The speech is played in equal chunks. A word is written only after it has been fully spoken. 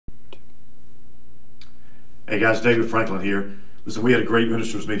Hey guys, David Franklin here. Listen, we had a great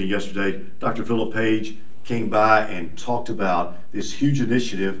ministers meeting yesterday. Dr. Philip Page came by and talked about this huge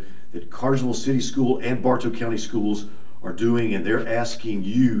initiative that Cartersville City School and Bartow County Schools are doing, and they're asking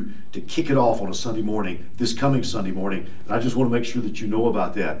you to kick it off on a Sunday morning, this coming Sunday morning. And I just want to make sure that you know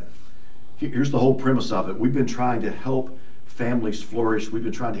about that. Here's the whole premise of it. We've been trying to help families flourish. We've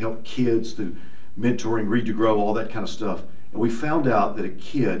been trying to help kids through mentoring, Read to Grow, all that kind of stuff. And we found out that a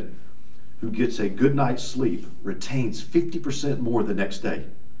kid who gets a good night's sleep retains 50% more the next day.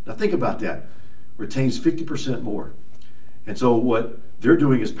 Now think about that. Retains 50% more. And so what they're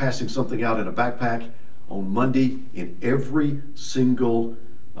doing is passing something out in a backpack on Monday in every single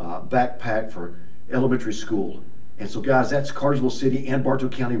backpack for elementary school. And so guys, that's Cartersville City and Bartow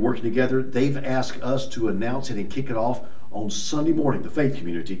County working together. They've asked us to announce it and kick it off on Sunday morning, the faith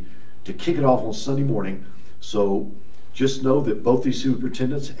community, to kick it off on Sunday morning. So just know that both these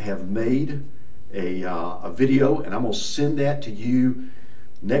superintendents have made a video, and I'm going to send that to you.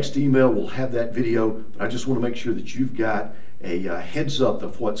 Next email will have that video, but I just want to make sure that you've got a heads up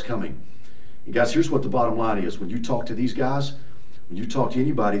of what's coming. And guys, here's what the bottom line is. When you talk to these guys, when you talk to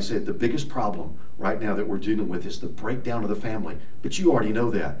anybody, say the biggest problem right now that we're dealing with is the breakdown of the family. But you already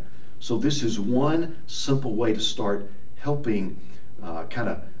know that. So this is one simple way to start helping kind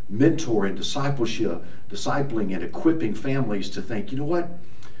of mentor and discipling and equipping families to think, you know what?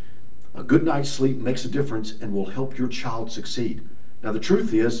 A good night's sleep makes a difference and will help your child succeed. Now the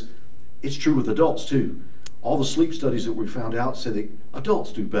truth is, it's true with adults too. All the sleep studies that we found out say that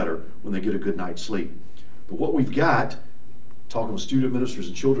adults do better when they get a good night's sleep. But what we've got, talking with student ministers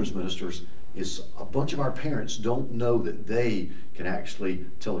and children's ministers, is a bunch of our parents don't know that they can actually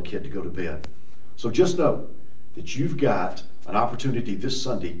tell a kid to go to bed. So just know that you've got an opportunity this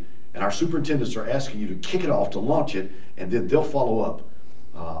Sunday, and our superintendents are asking you to kick it off, to launch it, and then they'll follow up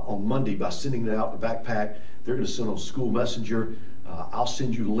on Monday by sending it out in a backpack. They're going to send on school messenger. I'll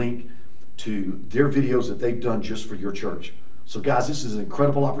send you a link to their videos that they've done just for your church. So guys, this is an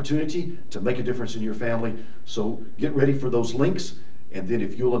incredible opportunity to make a difference in your family. So get ready for those links, and then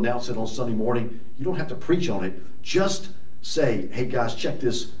if you'll announce it on Sunday morning, you don't have to preach on it. Just say, hey guys, check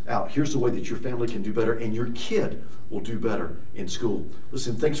this out. Here's the way that your family can do better and your kid will do better in school.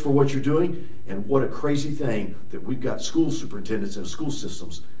 Listen, thanks for what you're doing, and what a crazy thing that we've got school superintendents and school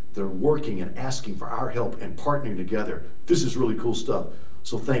systems that are working and asking for our help and partnering together. This is really cool stuff.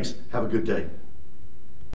 So thanks. Have a good day.